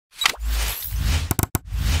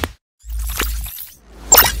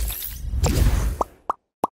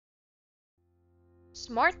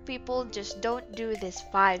Smart people just don't do these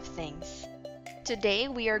 5 things. Today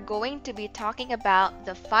we are going to be talking about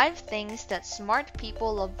the 5 things that smart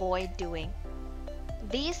people avoid doing.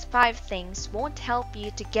 These 5 things won't help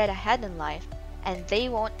you to get ahead in life, and they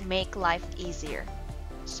won't make life easier.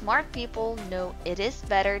 Smart people know it is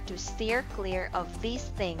better to steer clear of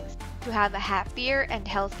these things to have a happier and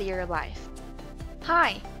healthier life.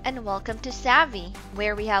 Hi, and welcome to Savvy,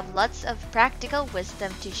 where we have lots of practical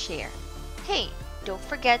wisdom to share. Hey, don't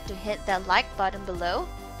forget to hit that like button below,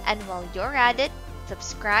 and while you're at it,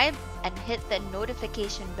 subscribe and hit the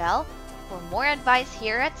notification bell for more advice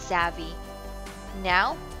here at Savvy.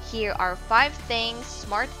 Now, here are 5 things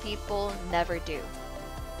smart people never do.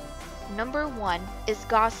 Number 1 is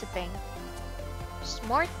gossiping.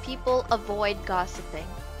 Smart people avoid gossiping.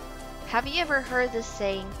 Have you ever heard the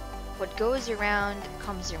saying, "What goes around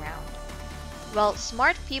comes around"? Well,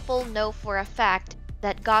 smart people know for a fact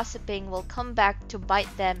that gossiping will come back to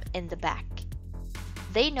bite them in the back.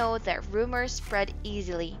 They know that rumors spread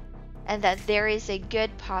easily and that there is a good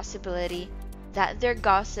possibility that their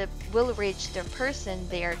gossip will reach the person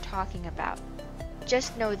they are talking about.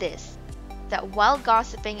 Just know this, that while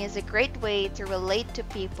gossiping is a great way to relate to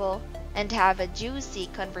people and have a juicy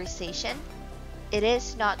conversation, it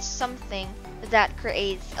is not something that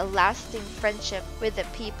creates a lasting friendship with the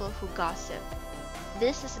people who gossip.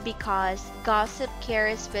 This is because gossip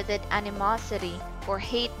carries with it animosity or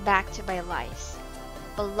hate backed by lies.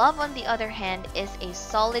 But love, on the other hand, is a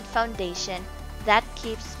solid foundation that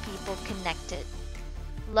keeps people connected.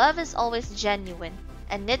 Love is always genuine,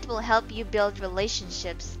 and it will help you build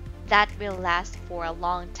relationships that will last for a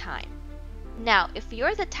long time. Now, if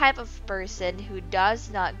you're the type of person who does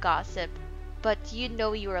not gossip, but you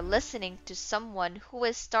know you are listening to someone who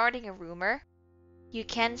is starting a rumor, you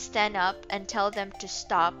can stand up and tell them to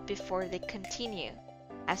stop before they continue.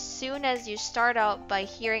 As soon as you start out by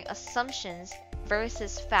hearing assumptions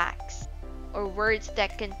versus facts, or words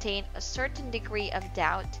that contain a certain degree of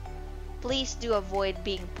doubt, please do avoid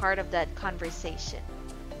being part of that conversation.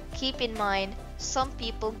 Keep in mind, some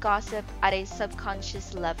people gossip at a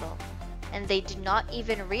subconscious level, and they do not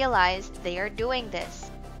even realize they are doing this.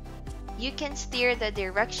 You can steer the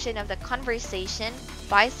direction of the conversation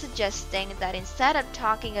by suggesting that instead of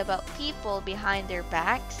talking about people behind their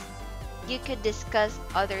backs, you could discuss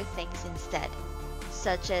other things instead,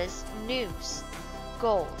 such as news,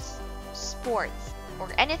 goals, sports, or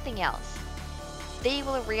anything else. They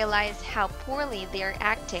will realize how poorly they are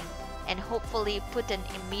acting and hopefully put an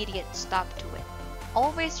immediate stop to it.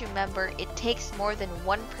 Always remember, it takes more than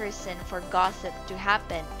one person for gossip to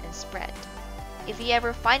happen and spread. If you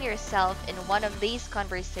ever find yourself in one of these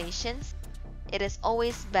conversations, it is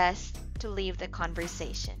always best to leave the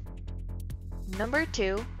conversation. Number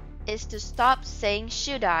 2 is to stop saying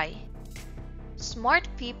 "should I." Smart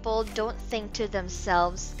people don't think to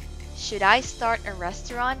themselves, "Should I start a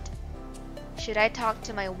restaurant? Should I talk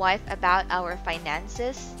to my wife about our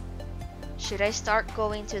finances? Should I start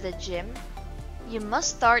going to the gym?" You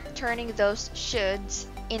must start turning those shoulds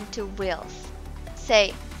into wills.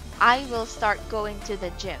 Say, "I will start going to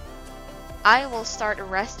the gym. I will start a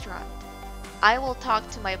restaurant. I will talk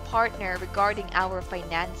to my partner regarding our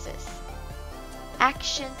finances."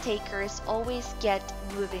 Action takers always get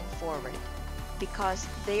moving forward because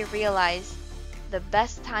they realize the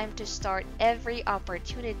best time to start every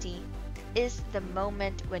opportunity is the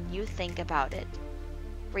moment when you think about it.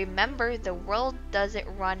 Remember, the world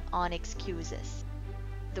doesn't run on excuses.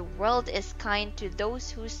 The world is kind to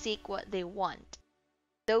those who seek what they want,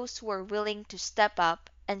 those who are willing to step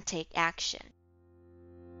up and take action.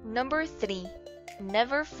 Number 3,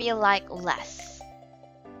 never feel like less.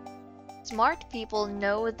 Smart people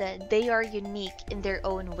know that they are unique in their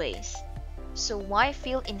own ways, so why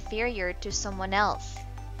feel inferior to someone else?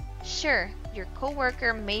 Sure, your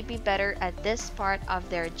coworker may be better at this part of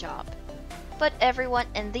their job, but everyone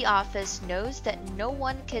in the office knows that no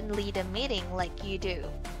one can lead a meeting like you do.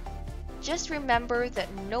 Just remember that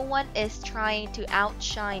no one is trying to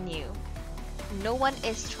outshine you. No one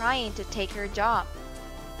is trying to take your job.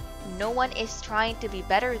 No one is trying to be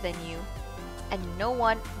better than you, and no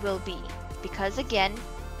one will be, because again,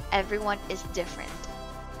 everyone is different.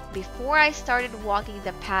 Before I started walking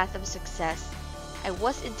the path of success, I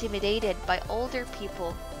was intimidated by older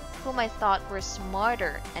people whom I thought were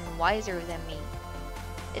smarter and wiser than me.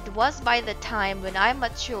 It was by the time when I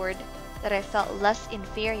matured that I felt less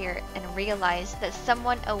inferior and realized that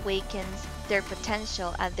someone awakens their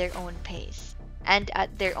potential at their own pace and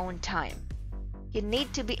at their own time. You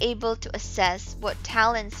need to be able to assess what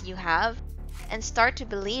talents you have and start to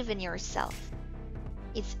believe in yourself.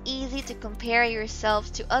 It's easy to compare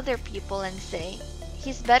yourself to other people and say,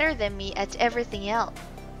 he's better than me at everything else,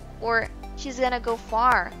 or she's gonna go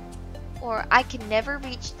far, or I can never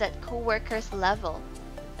reach that coworker's level.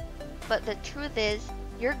 But the truth is,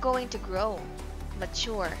 you're going to grow,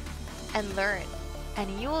 mature, and learn,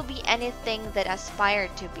 and you will be anything that aspire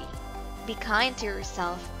to be. Be kind to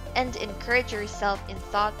yourself and encourage yourself in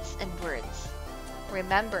thoughts and words.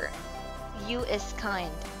 Remember, you is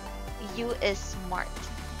kind, you is smart,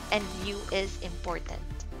 and you is important.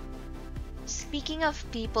 Speaking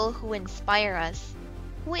of people who inspire us,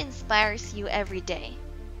 who inspires you every day?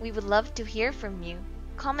 We would love to hear from you.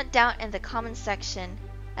 Comment down in the comment section,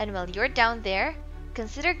 and while you're down there,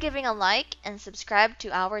 consider giving a like and subscribe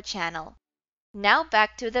to our channel. Now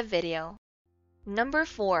back to the video. Number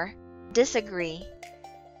 4. Disagree.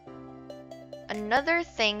 Another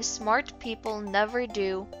thing smart people never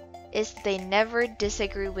do is they never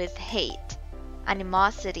disagree with hate,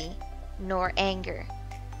 animosity, nor anger.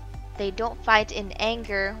 They don't fight in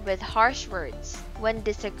anger with harsh words when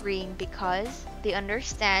disagreeing because they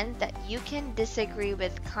understand that you can disagree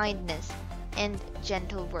with kindness and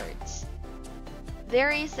gentle words.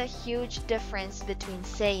 There is a huge difference between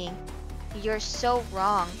saying, "You're so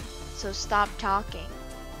wrong, so stop talking,"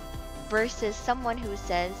 versus someone who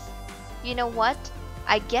says, "You know what?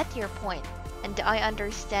 I get your point, and I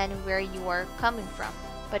understand where you are coming from,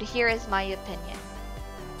 but here is my opinion."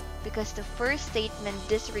 Because the first statement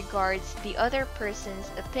disregards the other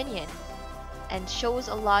person's opinion and shows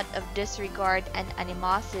a lot of disregard and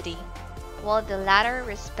animosity, while the latter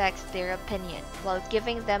respects their opinion while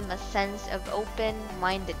giving them a sense of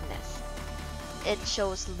open-mindedness. It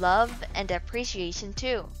shows love and appreciation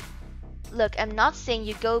too. Look, I'm not saying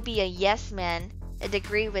you go be a yes man and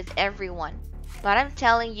agree with everyone, but I'm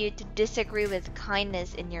telling you to disagree with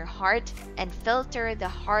kindness in your heart and filter the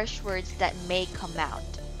harsh words that may come out,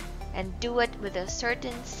 and do it with a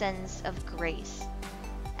certain sense of grace.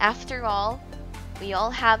 After all, we all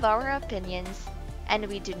have our opinions, and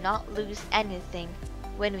we do not lose anything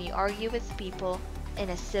when we argue with people in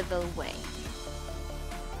a civil way.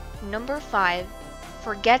 Number 5.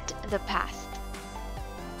 Forget the past.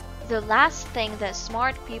 The last thing that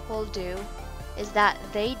smart people do is that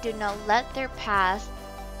they do not let their past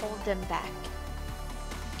hold them back.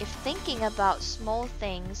 If thinking about small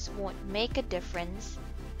things won't make a difference,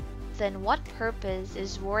 then what purpose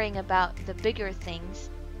is worrying about the bigger things,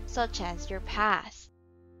 such as your past?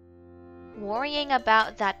 Worrying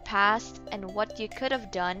about that past and what you could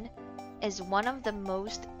have done is one of the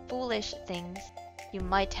most foolish things you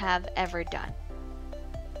might have ever done.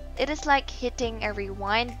 It is like hitting a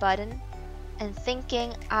rewind button and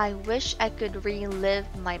thinking, "I wish I could relive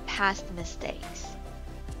my past mistakes."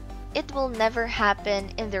 It will never happen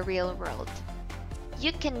in the real world.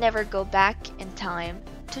 You can never go back in time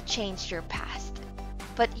to change your past,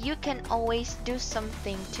 but you can always do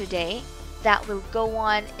something today that will go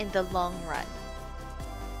on in the long run.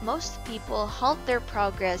 Most people halt their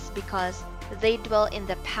progress because they dwell in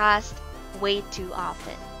the past way too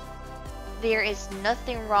often. There is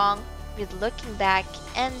nothing wrong with looking back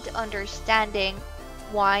and understanding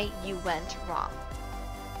why you went wrong.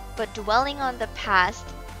 But dwelling on the past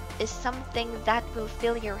is something that will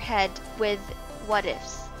fill your head with what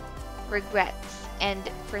ifs, regrets, and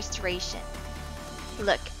frustration.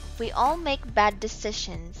 Look, we all make bad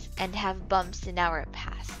decisions and have bumps in our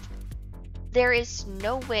past. There is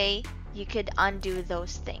no way you could undo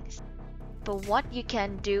those things. But what you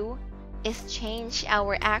can do is change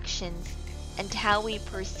our actions and how we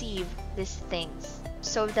perceive these things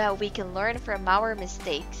so that we can learn from our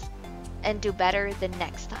mistakes and do better the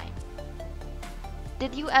next time.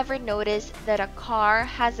 Did you ever notice that a car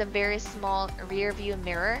has a very small rear view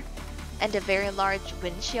mirror and a very large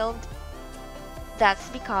windshield? That's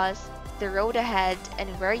because the road ahead and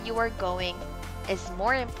where you are going is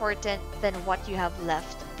more important than what you have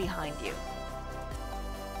left behind you.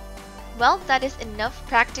 Well, that is enough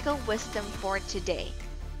practical wisdom for today.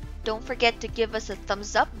 Don't forget to give us a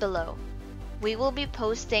thumbs up below. We will be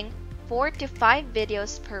posting 4 to 5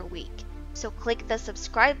 videos per week, so click the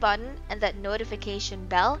subscribe button and that notification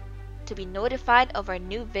bell to be notified of our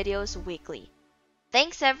new videos weekly.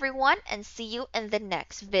 Thanks everyone, and see you in the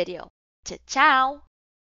next video. Ciao!